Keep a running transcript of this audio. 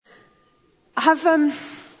I have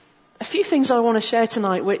a few things I want to share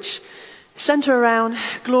tonight which centre around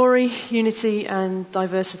glory, unity and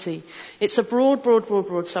diversity. It's a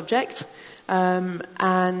broad subject,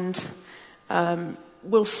 and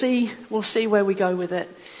we'll see where we go with it.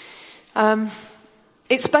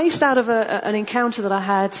 It's based out of an encounter that I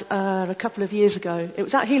had a couple of years ago. It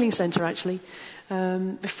was at Healing Centre actually.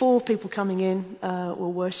 Before people coming in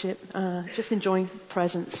will worship, just enjoying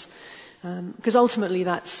presence. Because ultimately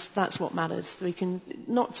that's what matters. We can,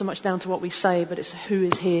 not so much down to what we say, but it's who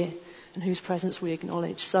is here and whose presence we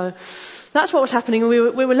acknowledge. So that's what was happening. We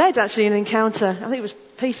were led actually in an encounter. I think it was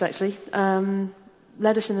Pete actually,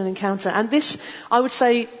 led us in an encounter. And this, I would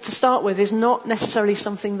say, to start with, is not necessarily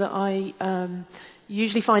something that I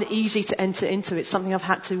usually find easy to enter into. It's something I've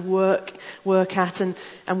had to work at and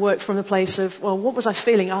work from the place of, well, what was I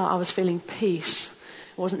feeling? I was feeling peace.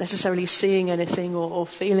 I wasn't necessarily seeing anything or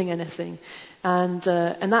feeling anything. And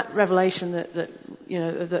that revelation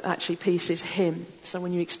that actually peace is Him. So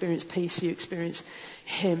when you experience peace, you experience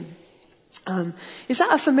Him. Is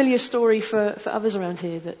that a familiar story for others around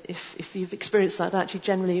here? That if you've experienced that actually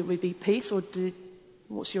generally it would be peace, or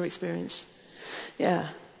what's your experience? Yeah.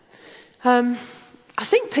 I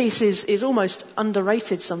think peace is almost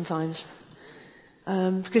underrated sometimes,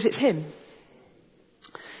 because it's Him.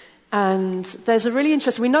 And there's a really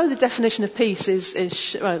interesting, we know the definition of peace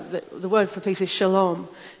the word for peace is shalom,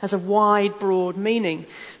 has a wide, broad meaning.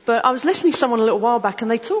 But I was listening to someone a little while back and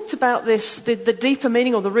they talked about this, the deeper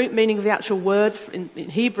meaning or the root meaning of the actual word in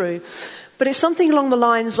Hebrew. But it's something along the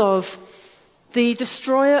lines of the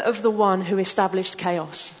destroyer of the one who established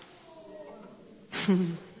chaos.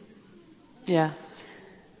 Yeah,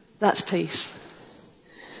 that's peace.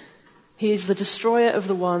 He is the destroyer of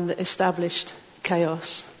the one that established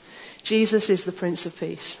chaos. Jesus is the Prince of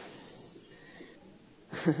Peace.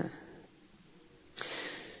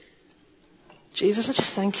 Jesus, I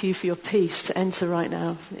just thank you for your peace to enter right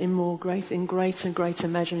now in greater and greater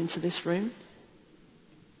measure into this room.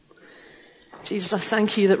 Jesus, I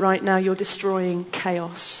thank you that right now you're destroying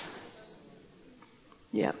chaos.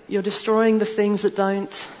 Yeah, you're destroying the things that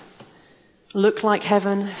don't look like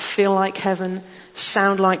heaven, feel like heaven,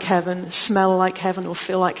 sound like heaven, smell like heaven, or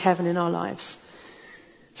feel like heaven in our lives.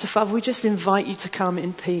 So Father, we just invite you to come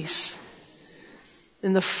in peace,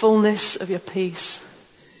 in the fullness of your peace,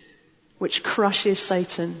 which crushes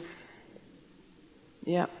Satan.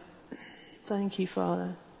 Yeah. Thank you,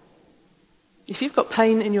 Father. If you've got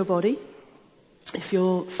pain in your body, if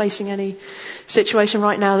you're facing any situation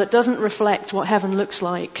right now that doesn't reflect what heaven looks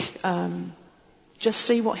like, just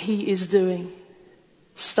see what He is doing.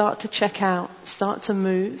 Start to check out, start to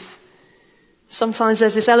move. Sometimes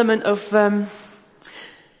there's this element of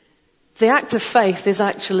the act of faith is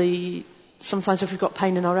actually, sometimes if we've got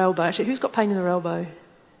pain in our elbow, actually, who's got pain in their elbow?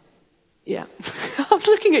 Yeah. I was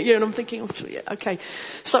looking at you and I'm thinking, yeah, okay.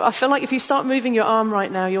 So I feel like if you start moving your arm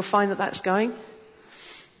right now, you'll find that that's going.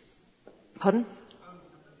 Pardon?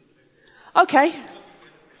 Okay.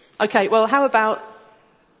 Okay, well, how about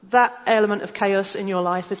that element of chaos in your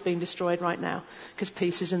life is being destroyed right now, because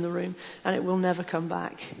peace is in the room and it will never come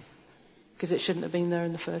back, because it shouldn't have been there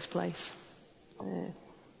in the first place. Yeah.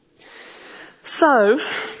 So,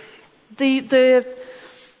 the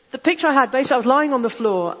picture I had, basically I was lying on the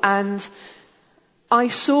floor and I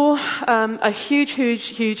saw a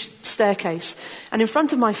huge staircase, and in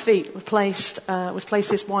front of my feet was placed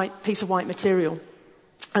this white piece of white material.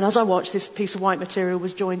 And as I watched, this piece of white material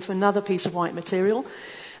was joined to another piece of white material,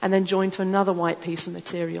 and then joined to another white piece of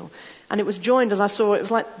material. And it was joined, as I saw, it was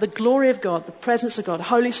like the glory of God, the presence of God, the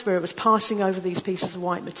Holy Spirit was passing over these pieces of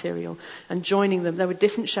white material and joining them. There were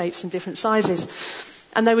different shapes and different sizes.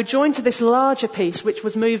 And they were joined to this larger piece which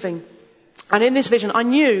was moving. And in this vision, I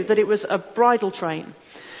knew that it was a bridal train.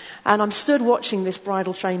 And I'm stood watching this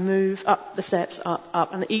bridal train move up the steps,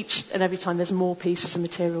 up. And each and every time there's more pieces of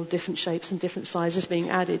material, different shapes and different sizes being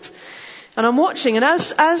added. And I'm watching, and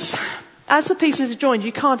as the pieces are joined,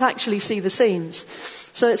 you can't actually see the seams.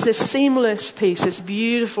 So it's this seamless piece, this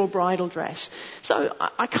beautiful bridal dress. So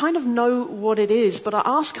I kind of know what it is, but I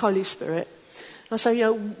ask Holy Spirit, I say,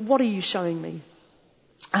 what are you showing me?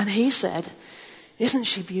 And He said, isn't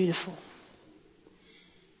she beautiful?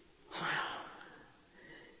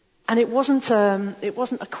 And it wasn't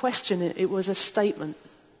a question, it was a statement.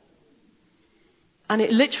 And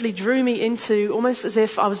it literally drew me into, almost as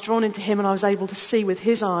if I was drawn into Him and I was able to see with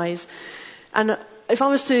His eyes. And if I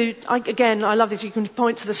was to, I love this, you can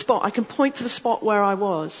point to the spot. I can point to the spot where I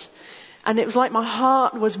was. And it was like my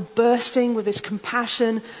heart was bursting with this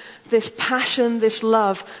compassion, this passion, this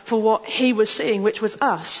love for what he was seeing, which was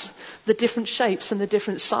us, the different shapes and the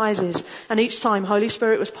different sizes. And each time Holy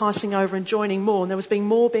Spirit was passing over and joining more, and there was being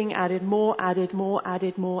more being added, more added, more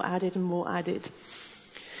added, more added, and more added.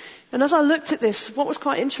 And as I looked at this, what was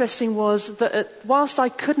quite interesting was that whilst I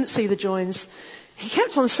couldn't see the joins, he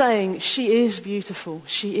kept on saying, she is beautiful,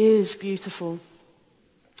 she is beautiful.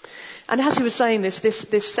 And as he was saying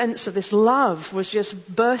this sense of this love was just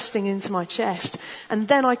bursting into my chest. And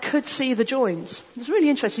then I could see the joins. It was really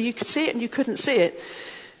interesting. You could see it and you couldn't see it.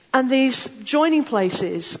 And these joining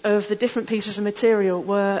places of the different pieces of material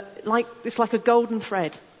were it's like a golden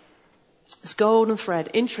thread. This golden thread,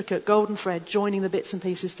 intricate golden thread, joining the bits and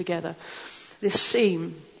pieces together. This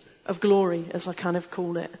seam of glory, as I kind of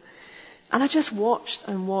call it. And I just watched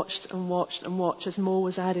and watched and watched and watched as more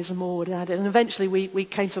was added and more was added. And eventually we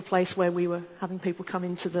came to a place where we were having people come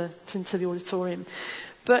into the auditorium.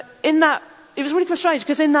 But in that, it was really quite strange,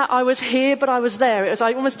 because in that I was here, but I was there.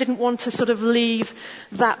 I almost didn't want to sort of leave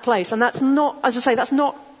that place. And that's not, as I say, that's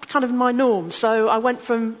not kind of my norm. So I went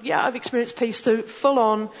from, I've experienced peace, to full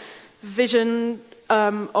on vision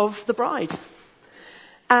of the bride.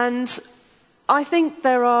 And I think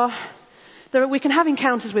we can have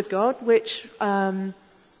encounters with God, which are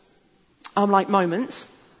like moments.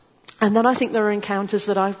 And then I think there are encounters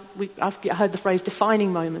that I've heard the phrase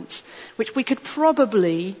defining moments, which we could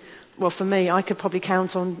probably, well, for me, I could probably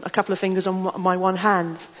count on a couple of fingers on my one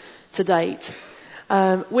hand to date.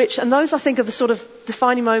 And those I think are the sort of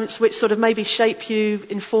defining moments which sort of maybe shape you,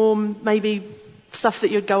 inform maybe stuff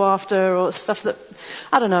that you'd go after, or stuff that,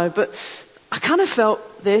 I don't know, but I kind of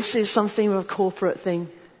felt this is something of a corporate thing.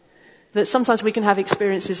 That sometimes we can have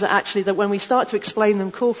experiences that when we start to explain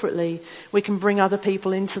them corporately, we can bring other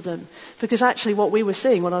people into them. Because actually what I was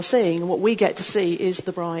seeing, and what we get to see is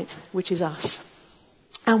the bride, which is us.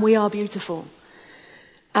 And we are beautiful.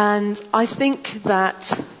 And I think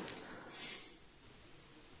that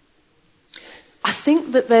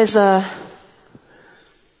there's a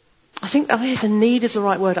need is the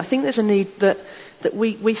right word. I think there's a need that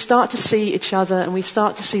we start to see each other, and we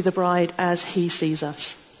start to see the bride as he sees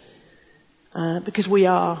us. Because we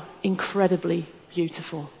are incredibly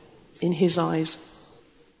beautiful in his eyes.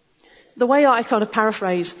 The way I kind of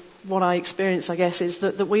paraphrase what I experience, I guess, is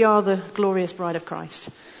that we are the glorious bride of Christ.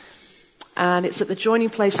 And it's at the joining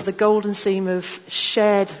place of the golden seam of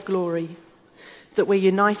shared glory that we're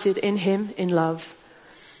united in him in love.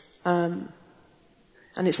 And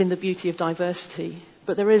it's in the beauty of diversity.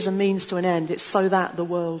 But there is a means to an end. It's so that the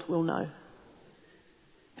world will know.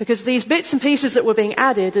 Because these bits and pieces that were being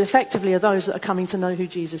added effectively are those that are coming to know who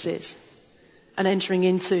Jesus is and entering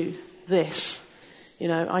into this.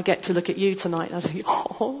 I get to look at you tonight and I think,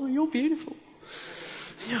 oh, you're beautiful.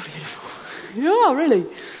 You're beautiful. You are, really.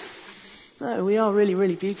 No, we are really,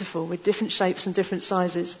 really beautiful, with different shapes and different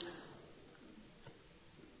sizes,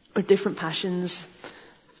 with different passions,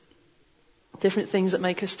 different things that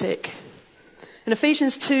make us tick. In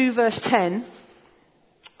Ephesians 2 verse 10,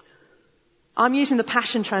 I'm using the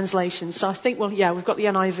Passion Translation, so I think, we've got the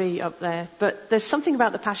NIV up there, but there's something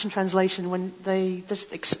about the Passion Translation when they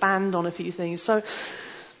just expand on a few things. So it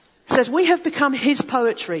says, we have become his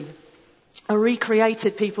poetry, a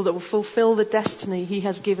recreated people that will fulfill the destiny he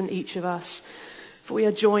has given each of us. For we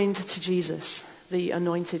are joined to Jesus, the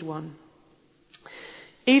Anointed One.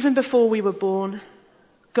 Even before we were born,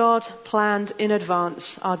 God planned in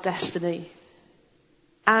advance our destiny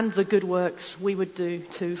and the good works we would do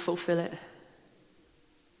to fulfill it.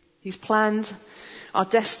 He's planned our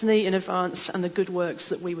destiny in advance and the good works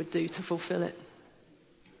that we would do to fulfill it.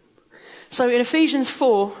 So in Ephesians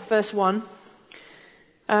 4, verse 1,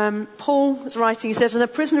 Paul is writing, he says, "And a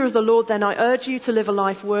prisoner of the Lord, then I urge you to live a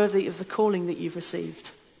life worthy of the calling that you've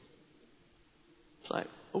received." It's like,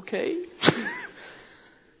 okay.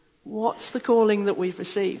 What's the calling that we've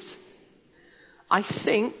received? I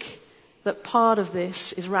think that part of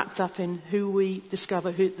this is wrapped up in who we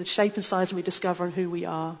discover, the shape and size we discover, and who we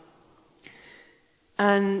are.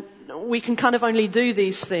 And we can kind of only do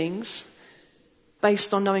these things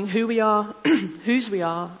based on knowing who we are, whose we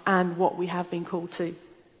are, and what we have been called to.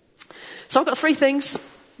 So I've got 3 things.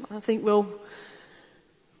 I think we'll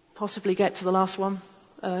possibly get to the last one.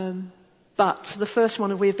 But the first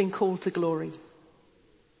one, we have been called to glory.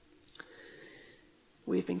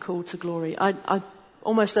 We've been called to glory. I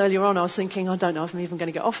almost earlier on I was thinking, I don't know if I'm even going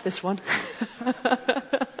to get off this one.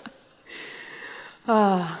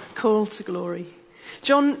 Called to glory.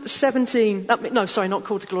 John 17, not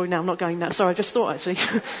called to glory now, I'm not going now. Sorry, I just thought actually.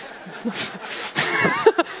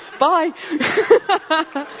 Bye.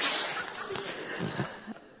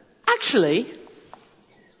 Actually,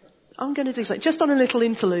 I'm going to do something. Just on a little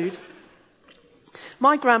interlude.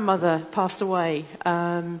 My grandmother passed away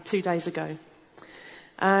 2 days ago.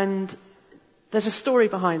 And there's a story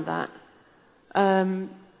behind that. I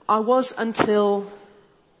was, until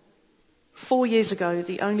 4 years ago,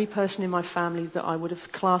 the only person in my family that I would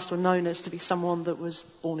have classed or known as to be someone that was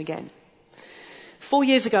born again. 4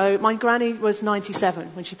 years ago, my granny was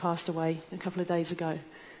 97 when she passed away a couple of days ago.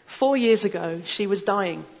 4 years ago, she was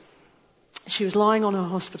dying. She was lying on her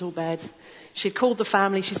hospital bed. She had called the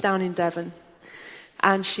family. She's down in Devon.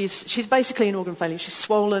 And she's basically an organ failure. She's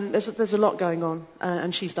swollen. There's a lot going on,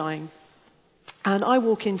 and she's dying. And I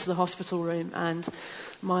walk into the hospital room, and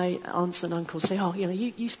my aunts and uncles say, "Oh,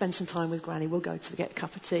 you spend some time with Granny. We'll go to get a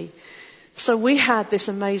cup of tea." So we had this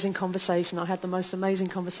amazing conversation. I had the most amazing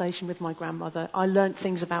conversation with my grandmother. I learnt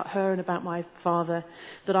things about her and about my father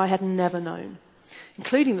that I had never known,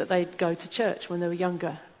 including that they'd go to church when they were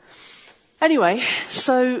younger. Anyway,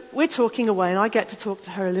 so we're talking away, and I get to talk to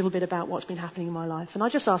her a little bit about what's been happening in my life. And I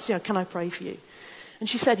just asked, can I pray for you? And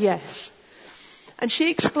she said yes. And she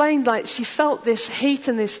explained, she felt this heat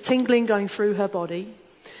and this tingling going through her body.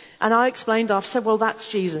 And I explained after, said, well, that's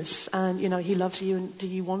Jesus. And, he loves you, and do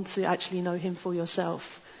you want to actually know him for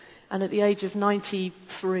yourself? And at the age of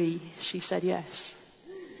 93, she said yes.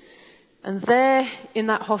 And there, in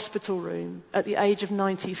that hospital room, at the age of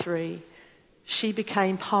 93, she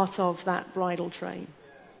became part of that bridal train.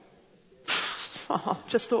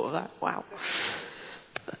 Just thought of that. Wow.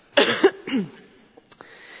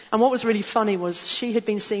 And what was really funny was she had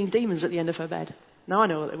been seeing demons at the end of her bed. Now I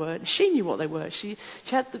know what they were. She knew what they were.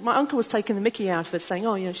 My uncle was taking the mickey out of it,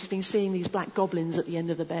 saying, she's been seeing these black goblins at the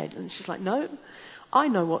end of the bed. And she's like, no, I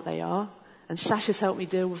know what they are. And Sasha's helped me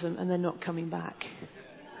deal with them, and they're not coming back.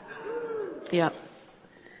 Yeah.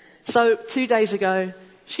 So 2 days ago,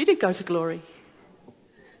 she did go to glory.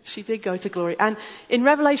 She did go to glory. And in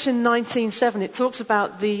Revelation 19:7, it talks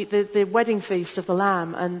about the wedding feast of the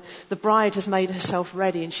Lamb, and the bride has made herself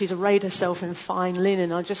ready, and she's arrayed herself in fine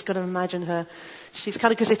linen. I just got to imagine her. She's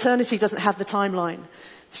kind of, because eternity doesn't have the timeline.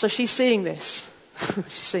 So she's seeing this.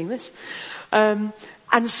 She's seeing this. And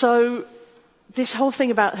so this whole thing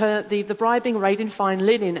about her, the bride being arrayed in fine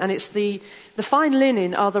linen, and it's the fine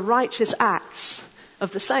linen are the righteous acts of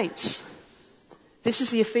the saints. This is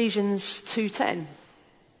the Ephesians 2:10.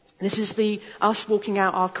 This is us walking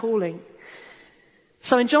out our calling.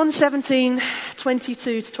 So in John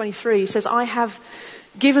 17:22-23, it says, I have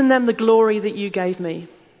given them the glory that you gave me,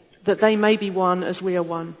 that they may be one as we are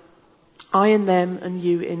one. I in them and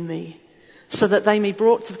you in me, so that they may be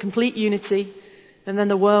brought to complete unity, and then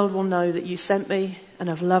the world will know that you sent me and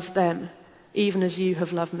have loved them, even as you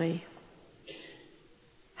have loved me.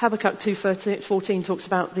 Habakkuk 2:14 talks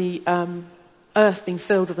about the earth being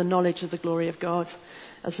filled with the knowledge of the glory of God,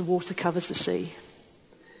 as the water covers the sea.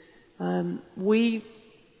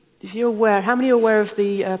 If you're aware, how many are aware of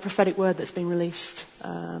the prophetic word that's been released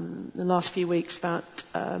in the last few weeks about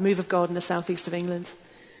a move of God in the southeast of England?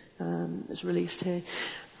 It's released here.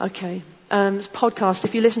 Okay. It's podcast.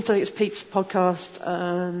 If you listen to it, it's Pete's podcast,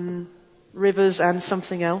 Rivers and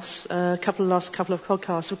something else. Last couple of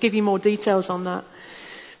podcasts. We'll give you more details on that.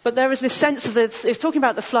 But there is this sense of it's talking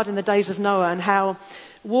about the flood in the days of Noah and how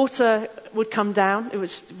water would come down. It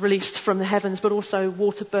was released from the heavens, but also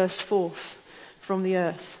water burst forth from the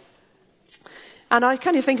earth. And I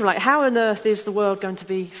kind of think of how on earth is the world going to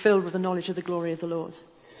be filled with the knowledge of the glory of the Lord?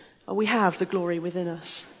 We have the glory within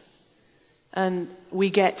us. And we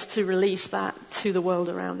get to release that to the world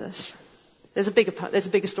around us. There's a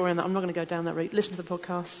bigger story on that. I'm not going to go down that route. Listen to the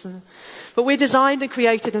podcast. But we're designed and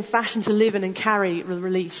created and fashioned to live in and carry,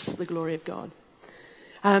 release the glory of God.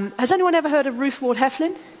 Has anyone ever heard of Ruth Ward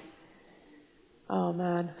Heflin? Oh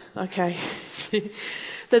man, okay.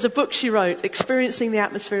 There's a book she wrote, Experiencing the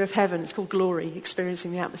Atmosphere of Heaven. It's called Glory,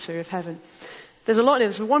 Experiencing the Atmosphere of Heaven. There's a lot in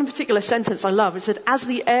this. One particular sentence I love. It said, as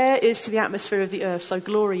the air is to the atmosphere of the earth, so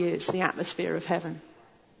glory is the atmosphere of heaven.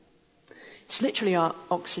 It's literally our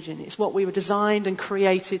oxygen. It's what we were designed and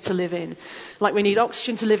created to live in. Like we need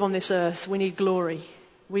oxygen to live on this earth, we need glory.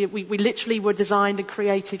 We literally were designed and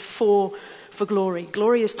created for glory.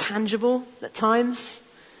 Glory is tangible at times,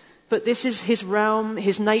 but this is his realm,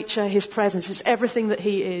 his nature, his presence. It's everything that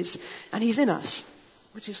he is, and he's in us,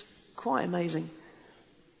 which is quite amazing.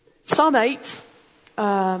 Psalm 8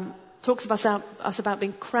 talks about us about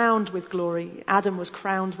being crowned with glory. Adam was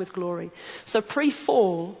crowned with glory. So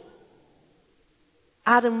pre-fall,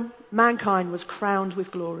 mankind was crowned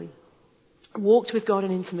with glory, walked with God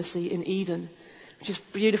in intimacy in Eden, which is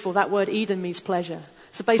beautiful. That word Eden means pleasure.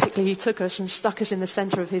 So basically he took us and stuck us in the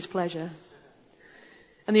center of his pleasure.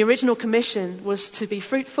 And the original commission was to be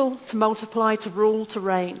fruitful, to multiply, to rule, to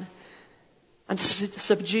reign. and to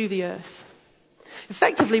subdue the earth.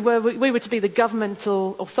 Effectively, we were to be the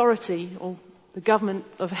governmental authority or the government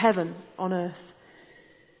of heaven on earth.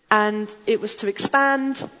 And it was to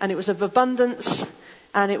expand, and it was of abundance,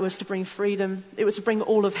 and it was to bring freedom. It was to bring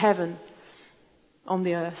all of heaven on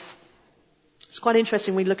the earth. It's quite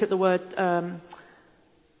interesting we look at the word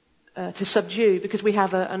to subdue, because we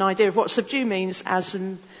have an idea of what subdue means as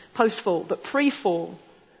in post-fall, but pre-fall.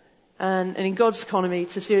 And in God's economy,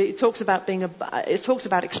 it talks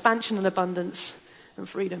about expansion and abundance and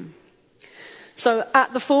freedom. So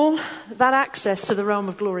at the fall, that access to the realm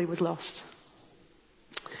of glory was lost.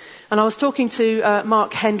 And I was talking to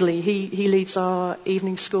Mark Hendley. He leads our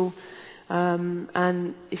evening school.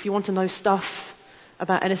 And if you want to know stuff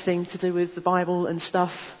about anything to do with the Bible and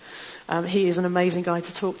stuff, he is an amazing guy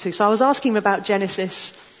to talk to. So I was asking him about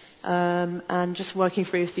Genesis, and just working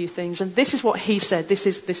through a few things. And this is what he said. This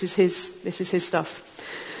is his stuff.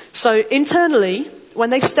 So internally,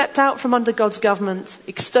 when they stepped out from under God's government,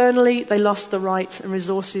 externally they lost the right and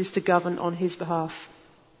resources to govern on his behalf.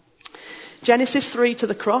 Genesis 3 to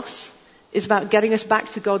the cross is about getting us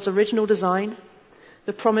back to God's original design,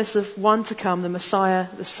 the promise of one to come, the Messiah,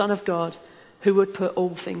 the Son of God, who would put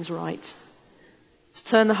all things right. To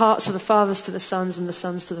turn the hearts of the fathers to the sons and the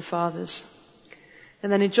sons to the fathers.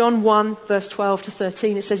 And then in John 1, verse 12 to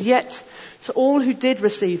 13, it says, "Yet to all who did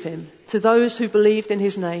receive him, to those who believed in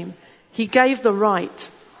his name, he gave the right,"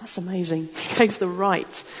 that's amazing, he gave the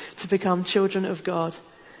right to become children of God.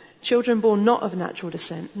 Children born not of natural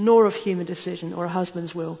descent, nor of human decision or a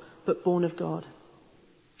husband's will, but born of God.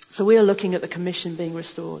 So we are looking at the commission being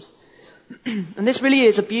restored. And this really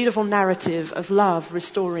is a beautiful narrative of love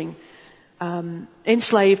restoring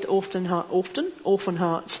enslaved orphan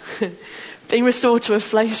hearts, being restored to a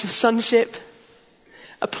place of sonship,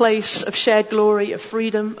 a place of shared glory, of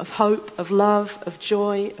freedom, of hope, of love, of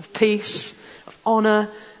joy, of peace, of honor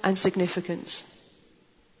and significance.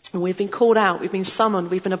 And we've been called out, we've been summoned,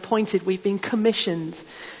 we've been appointed, we've been commissioned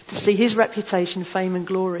to see his reputation, fame and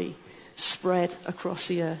glory spread across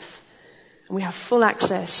the earth. And we have full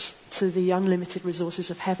access to the unlimited resources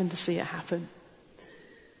of heaven to see it happen.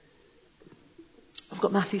 I've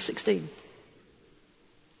got Matthew 16.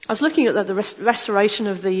 I was looking at the restoration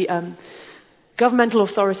of the governmental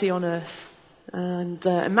authority on earth. And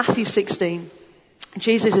in Matthew 16,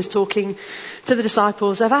 Jesus is talking to the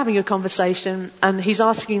disciples. They're having a conversation, and he's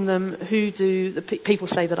asking them, who do the people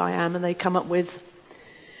say that I am? And they come up with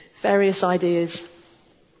various ideas.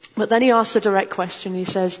 But then he asks a direct question. He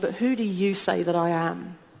says, "But who do you say that I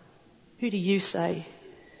am? Who do you say?"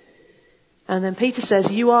 And then Peter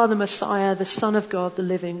says, "You are the Messiah, the Son of God,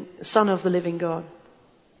 the Son of the living God."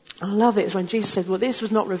 I love it. It's when Jesus said, "Well, this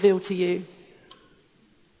was not revealed to you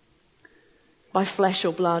by flesh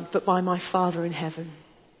or blood, but by my Father in heaven."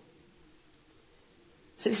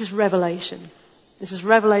 So this is revelation. This is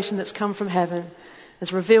revelation that's come from heaven,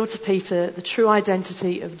 has revealed to Peter the true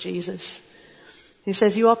identity of Jesus. He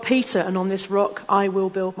says, "You are Peter, and on this rock I will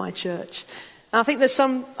build my church." Now, I think there's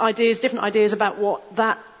some ideas, different ideas about what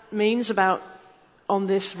that means about on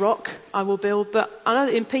this rock I will build. But I know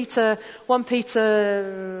that in 1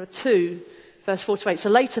 Peter 2, verse 4 to 8. So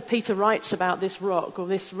later Peter writes about this rock, or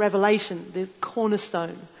this revelation, the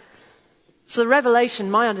cornerstone. So the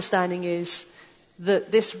revelation, my understanding is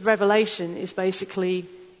that this revelation is basically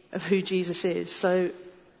of who Jesus is. So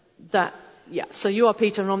you are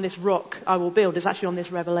Peter, and on this rock I will build. It's actually on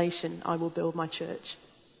this revelation I will build my church.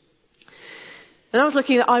 And I was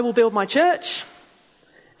looking at I will build my church,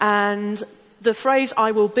 and the phrase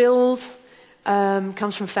I will build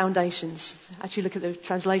comes from foundations. Actually, look at the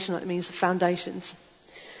translation, that means foundations.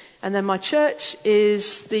 And then my church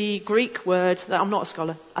is the Greek word, that I'm not a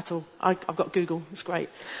scholar at all, I've got Google, it's great,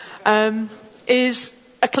 is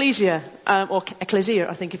ecclesia, or ecclesia,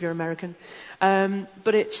 I think, if you're American.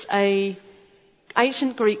 But it's a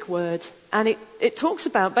ancient Greek word, and it talks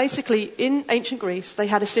about, basically, in ancient Greece, they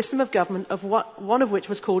had a system of government one of which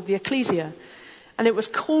was called the ecclesia. And it was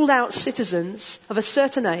called out citizens of a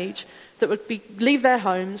certain age that would leave their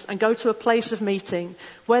homes and go to a place of meeting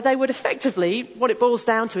where they would effectively, what it boils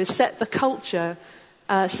down to, is set the culture,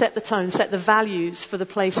 set the tone, set the values for the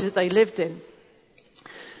places that they lived in.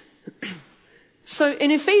 So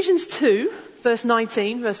in Ephesians 2, verse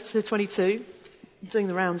 19, verse 22, I'm doing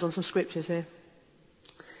the rounds on some scriptures here.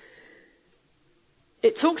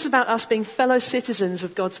 It talks about us being fellow citizens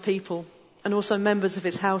with God's people and also members of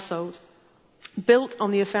his household, built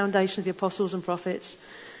on the foundation of the apostles and prophets,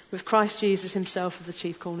 with Christ Jesus himself as the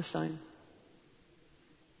chief cornerstone.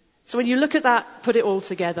 So when you look at that, put it all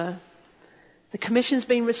together, the commission's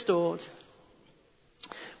been restored.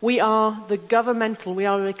 We are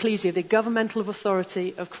ecclesia, the governmental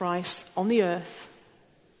authority of Christ on the earth.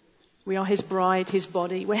 We are his bride, his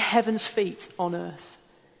body. We're heaven's feet on earth.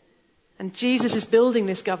 And Jesus is building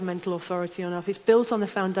this governmental authority on earth. It's built on the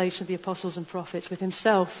foundation of the apostles and prophets with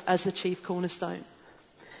himself as the chief cornerstone.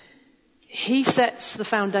 He sets the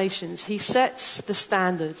foundations. He sets the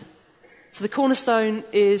standard. So the cornerstone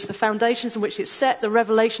is the foundations in which it's set, the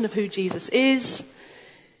revelation of who Jesus is.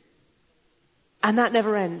 And that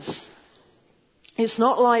never ends. It's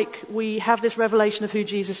not like we have this revelation of who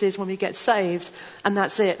Jesus is when we get saved and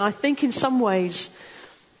that's it. And I think in some ways,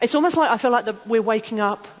 it's almost like I feel like we're waking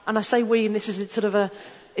up, and I say we, and this is sort of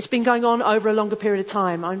it's been going on over a longer period of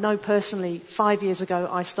time. I know personally, 5 years ago,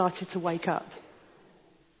 I started to wake up.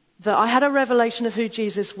 That I had a revelation of who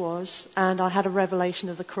Jesus was, and I had a revelation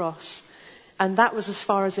of the cross. And that was as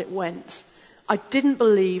far as it went. I didn't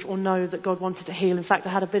believe or know that God wanted to heal. In fact, I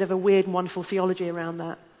had a bit of a weird and wonderful theology around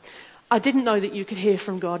that. I didn't know that you could hear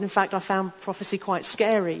from God. In fact, I found prophecy quite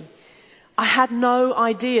scary. I had no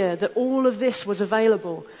idea that all of this was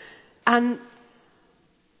available. And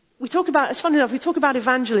it's funny enough, we talk about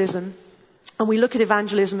evangelism, and we look at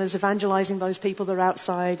evangelism as evangelizing those people that are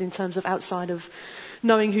outside, in terms of outside of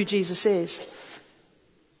knowing who Jesus is.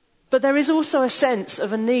 But there is also a sense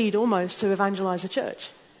of a need almost to evangelize a church.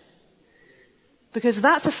 Because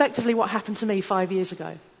that's effectively what happened to me 5 years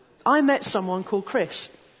ago. I met someone called Chris.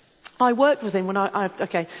 I worked with him when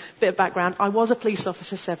bit of background. I was a police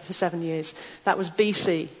officer for 7 years. That was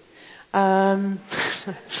BC.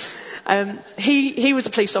 He was a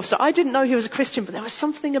police officer. I didn't know he was a Christian, but there was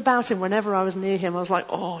something about him whenever I was near him. I was like,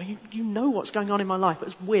 oh, you know what's going on in my life. It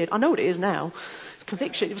was weird. I know what it is now.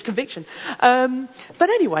 Conviction. It was conviction. But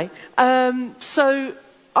anyway, so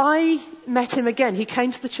I met him again. He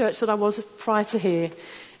came to the church that I was prior to here,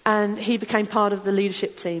 and he became part of the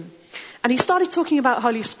leadership team. And he started talking about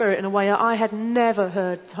Holy Spirit in a way I had never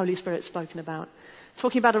heard Holy Spirit spoken about.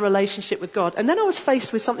 Talking about a relationship with God. And then I was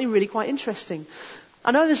faced with something really quite interesting.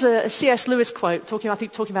 I know there's a C.S. Lewis quote talking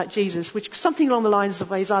about Jesus, which something along the lines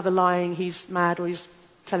of he's either lying, he's mad, or he's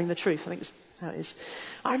telling the truth. I think it's how it is.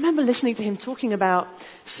 I remember listening to him talking about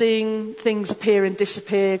seeing things appear and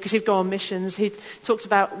disappear, because he'd go on missions. He'd talked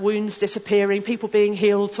about wounds disappearing, people being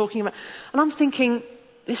healed, and I'm thinking,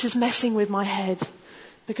 this is messing with my head.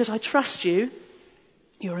 Because I trust you.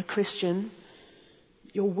 You're a Christian.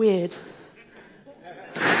 You're weird.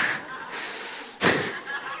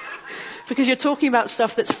 Because you're talking about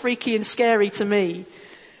stuff that's freaky and scary to me.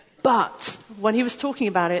 But when he was talking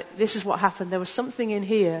about it, this is what happened. There was something in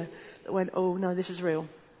here that went, oh no, this is real.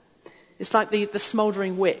 It's like the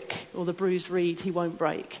smouldering wick or the bruised reed he won't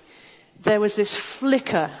break. There was this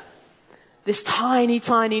flicker, this tiny,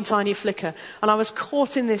 tiny, tiny flicker. And I was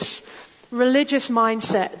caught in this religious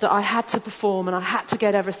mindset that I had to perform and I had to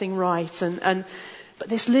get everything right. But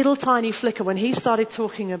this little tiny flicker, when he started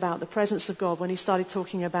talking about the presence of God, when he started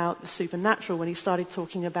talking about the supernatural, when he started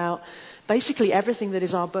talking about basically everything that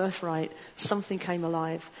is our birthright, something came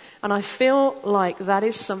alive. And I feel like that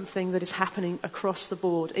is something that is happening across the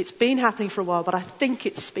board. It's been happening for a while, but I think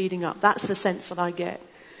it's speeding up. That's the sense that I get.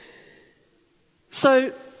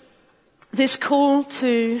 So this call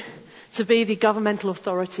to be the governmental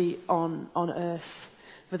authority on earth,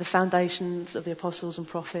 with the foundations of the apostles and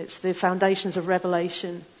prophets, the foundations of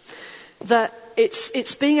revelation, that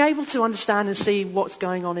it's being able to understand and see what's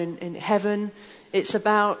going on in heaven. It's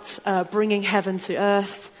about bringing heaven to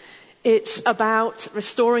earth. It's about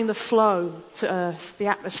restoring the flow to earth, the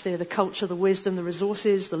atmosphere, the culture, the wisdom, the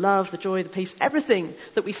resources, the love, the joy, the peace, everything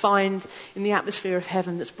that we find in the atmosphere of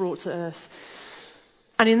heaven that's brought to earth.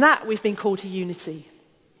 And in that we've been called to unity.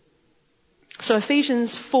 So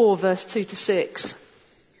Ephesians 4 verse 2 to 6.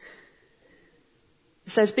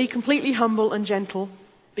 It says, be completely humble and gentle.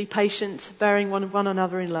 Be patient, bearing one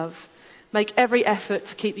another in love. Make every effort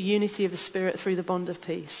to keep the unity of the Spirit through the bond of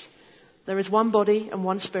peace. There is one body and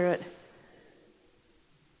one Spirit.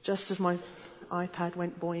 Just as my iPad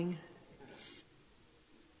went boing.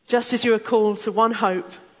 Just as you are called to one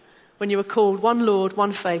hope, when you are called one Lord,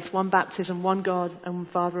 one faith, one baptism, one God and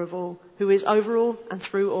Father of all, who is over all and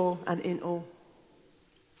through all and in all.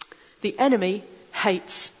 The enemy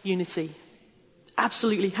hates unity.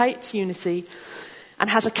 Absolutely hates unity, and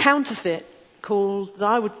has a counterfeit that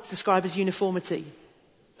I would describe as uniformity.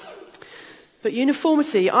 But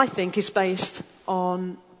uniformity, I think, is based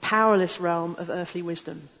on powerless realm of earthly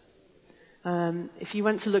wisdom. If you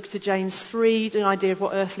went to look to James 3, an idea of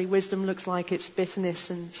what earthly wisdom looks like, it's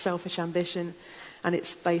bitterness and selfish ambition, and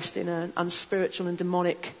it's based in an unspiritual and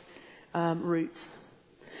demonic root.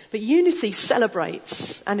 But unity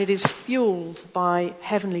celebrates, and it is fueled by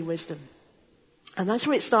heavenly wisdom. And that's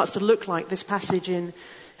where it starts to look like this passage in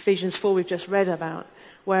Ephesians 4 we've just read about,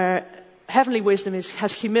 where heavenly wisdom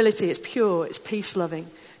has humility, it's pure, it's peace-loving,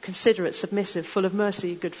 considerate, submissive, full of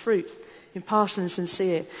mercy, good fruit, impartial and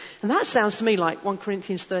sincere. And that sounds to me like 1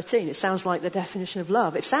 Corinthians 13. It sounds like the definition of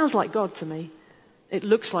love. It sounds like God to me. It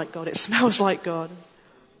looks like God. It smells like God.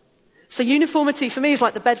 So uniformity for me is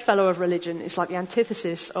like the bedfellow of religion. It's like the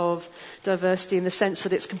antithesis of diversity in the sense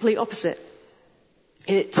that it's complete opposite.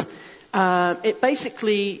 It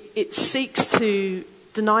basically seeks to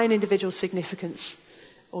deny an individual's significance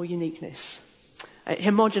or uniqueness. It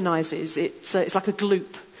homogenizes. It's like a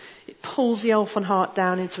gloop. It pulls the elfin heart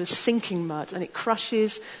down into a sinking mud, and it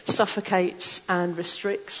crushes, suffocates, and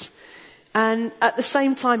restricts. And at the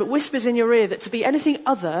same time, it whispers in your ear that to be anything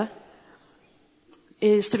other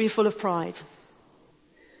is to be full of pride.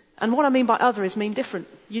 And what I mean by other is mean different,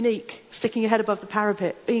 unique, sticking your head above the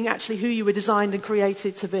parapet, being actually who you were designed and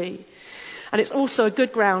created to be. And it's also a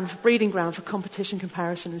good breeding ground for competition,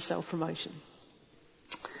 comparison, and self-promotion.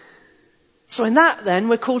 So in that, then,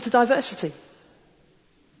 we're called to diversity.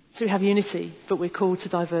 So we have unity, but we're called to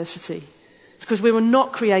diversity. It's because we were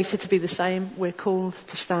not created to be the same. We're called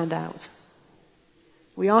to stand out.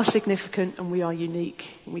 We are significant and we are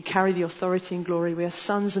unique. And we carry the authority and glory. We are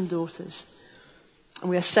sons and daughters. And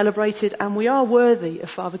we are celebrated and we are worthy of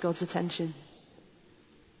Father God's attention.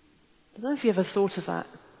 I don't know if you ever thought of that.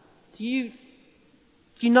 Do you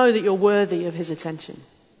know that you're worthy of his attention?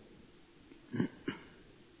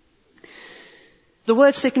 The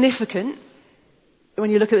word significant,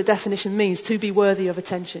 when you look at the definition, means to be worthy of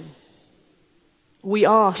attention. We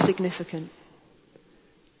are significant.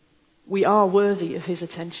 We are worthy of his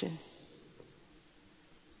attention.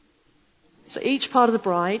 So each part of the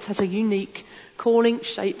bride has a unique calling,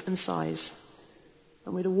 shape and size.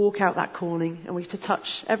 And we're to walk out that calling and we're to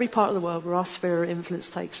touch every part of the world where our sphere of influence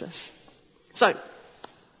takes us. So,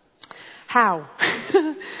 how?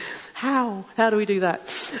 How do we do that?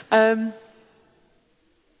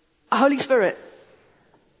 Holy Spirit.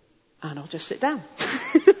 And I'll just sit down.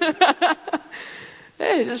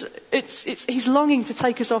 He's longing to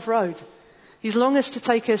take us off-road. He's longing to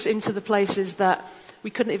take us into the places that we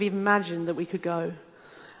couldn't have even imagined that we could go.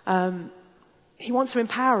 He wants to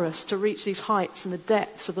empower us to reach these heights and the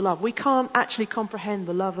depths of the love. We can't actually comprehend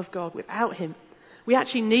the love of God without him. We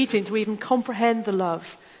actually need him to even comprehend the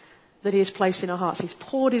love that he has placed in our hearts. He's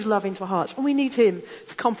poured his love into our hearts, and we need him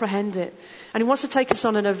to comprehend it. And he wants to take us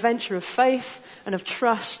on an adventure of faith and of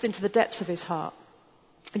trust into the depths of his heart.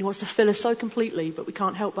 And he wants to fill us so completely, but we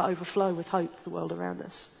can't help but overflow with hope to the world around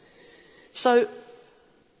us. So,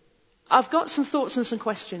 I've got some thoughts and some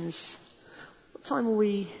questions. What time are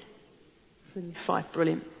we? 5,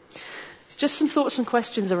 brilliant. It's just some thoughts and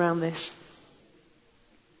questions around this.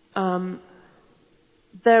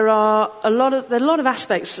 There are a lot of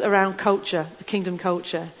aspects around culture, the kingdom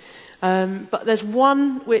culture. But there's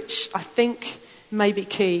one which I think may be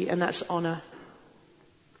key, and that's honour.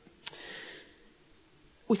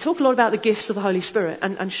 We talk a lot about the gifts of the Holy Spirit,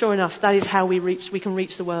 and sure enough, that is how we can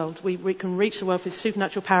reach the world. We can reach the world with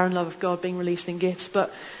supernatural power and love of God being released in gifts.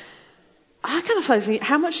 But I kind of think,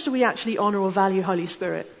 how much do we actually honour or value Holy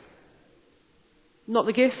Spirit? Not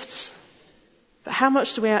the gifts, but how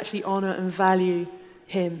much do we actually honour and value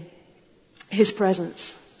him, his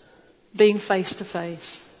presence, being face to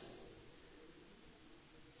face?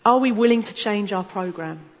 Are we willing to change our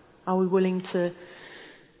program? Are we willing to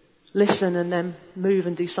listen and then move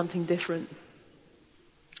and do something different?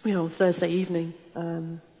 You know, on Thursday evening, we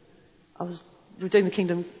were doing the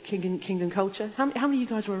kingdom culture. How many of you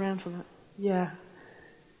guys were around for that? Yeah.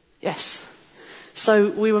 Yes. So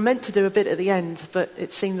we were meant to do a bit at the end, but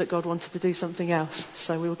it seemed that God wanted to do something else.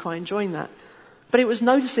 So we were quite enjoying that. But it was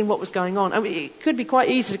noticing what was going on. I mean, it could be quite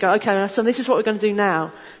easy to go, okay, so this is what we're going to do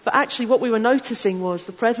now. But actually what we were noticing was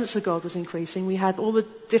the presence of God was increasing. We had all the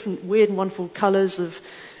different weird and wonderful colours of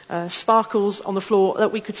sparkles on the floor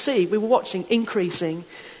that we could see. We were watching increasing,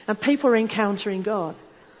 and people were encountering God.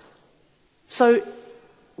 So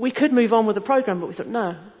we could move on with the program, but we thought,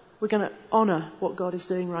 no, we're going to honour what God is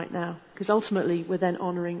doing right now, because ultimately we're then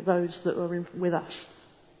honouring those that are with us.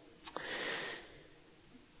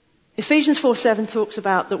 Ephesians 4:7 talks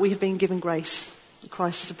about that we have been given grace.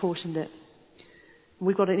 Christ has apportioned it. And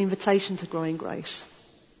we've got an invitation to grow in grace.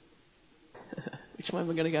 Which way am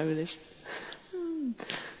I going to go with this?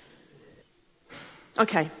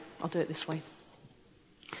 Okay, I'll do it this way.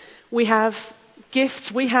 We have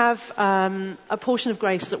gifts. We have a portion of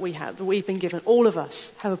grace that we've been given. All of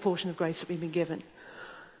us have a portion of grace that we've been given.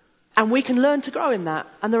 And we can learn to grow in that.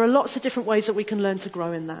 And there are lots of different ways that we can learn to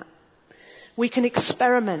grow in that. We can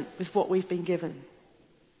experiment with what we've been given.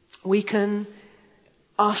 We can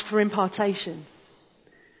ask for impartation.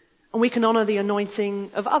 And we can honour the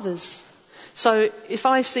anointing of others. So if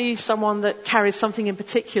I see someone that carries something in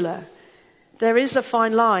particular, there is a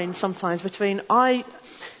fine line sometimes between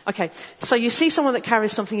so you see someone that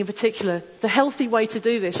carries something in particular. The healthy way to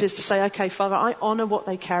do this is to say, okay, Father, I honour what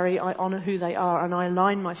they carry, I honour who they are, and I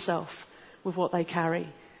align myself with what they carry.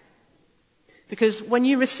 Because when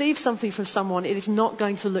you receive something from someone, it is not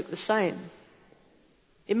going to look the same.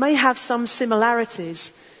 It may have some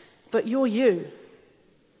similarities, but you're you.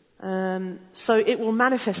 So it will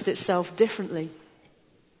manifest itself differently.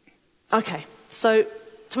 Okay, so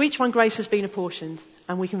to each one grace has been apportioned,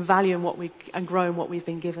 and we can value and grow in what we've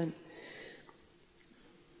been given.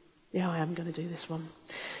 Yeah, I am going to do this one.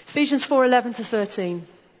 Ephesians 4:11-13.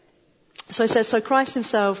 So it says, so Christ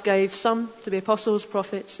himself gave some to be apostles,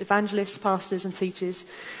 prophets, evangelists, pastors and teachers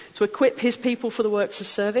to equip his people for the works of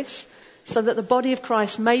service, so that the body of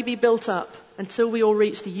Christ may be built up until we all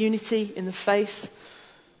reach the unity in the faith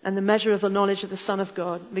and the measure of the knowledge of the Son of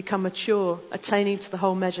God, become mature, attaining to the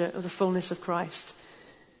whole measure of the fullness of Christ.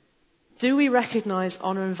 Do we recognize,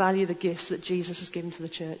 honour and value the gifts that Jesus has given to the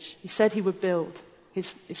church? He said he would build.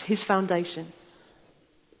 It's his foundation.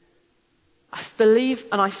 I believe,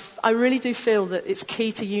 and I really do feel that it's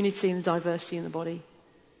key to unity and diversity in the body.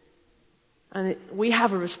 And we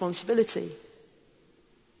have a responsibility.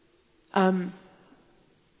 We're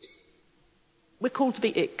called to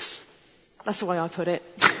be Icks. That's the way I put it.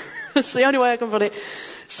 That's the only way I can put it.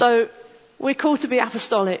 So we're called to be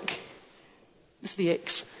apostolic. It's the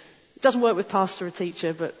Icks. It doesn't work with pastor or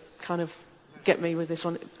teacher, but kind of get me with this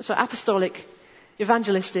one. So apostolic,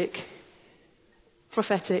 evangelistic,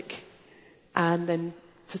 prophetic, and then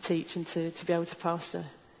to teach and to be able to pastor.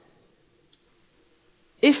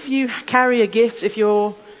 If you carry a gift, this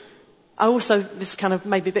kind of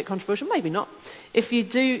may be a bit controversial, maybe not. If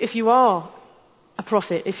you are a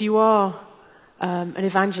prophet, if you are an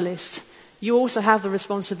evangelist, you also have the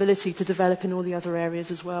responsibility to develop in all the other areas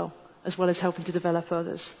as well as helping to develop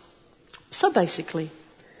others. So basically,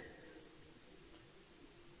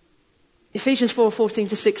 Ephesians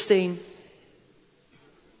 4:14-16,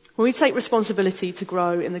 when we take responsibility to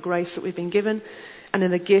grow in the grace that we've been given and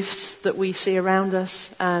in the gifts that we see around us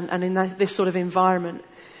and in this sort of environment,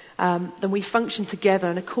 then we function together.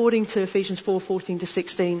 And according to Ephesians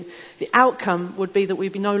 4:14-16, the outcome would be that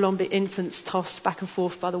we'd be no longer infants tossed back and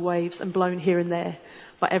forth by the waves and blown here and there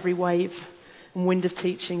by every wave and wind of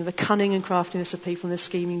teaching, the cunning and craftiness of people and their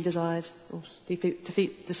scheming desires, or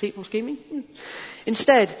deceitful scheming.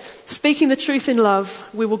 Instead, speaking the truth in love,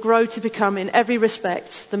 we will grow to become in every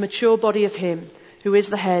respect the mature body of him who is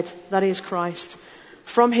the head, that is Christ.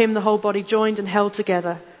 From him the whole body, joined and held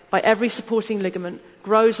together by every supporting ligament,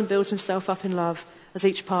 grows and builds himself up in love as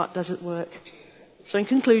each part does its work. So in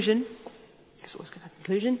conclusion,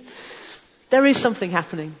 there is something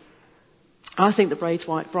happening. I think the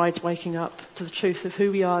bride's waking up to the truth of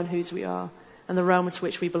who we are and whose we are and the realm into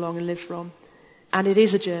which we belong and live from. And it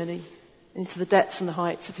is a journey into the depths and the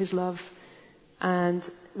heights of his love. And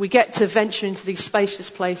we get to venture into these spacious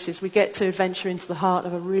places. We get to venture into the heart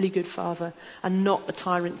of a really good Father and not the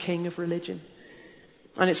tyrant king of religion.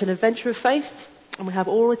 And it's an adventure of faith, and we have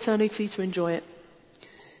all eternity to enjoy it.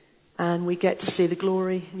 And we get to see the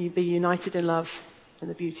glory and be united in love and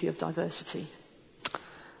the beauty of diversity.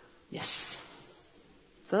 Yes.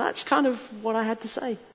 So that's kind of what I had to say.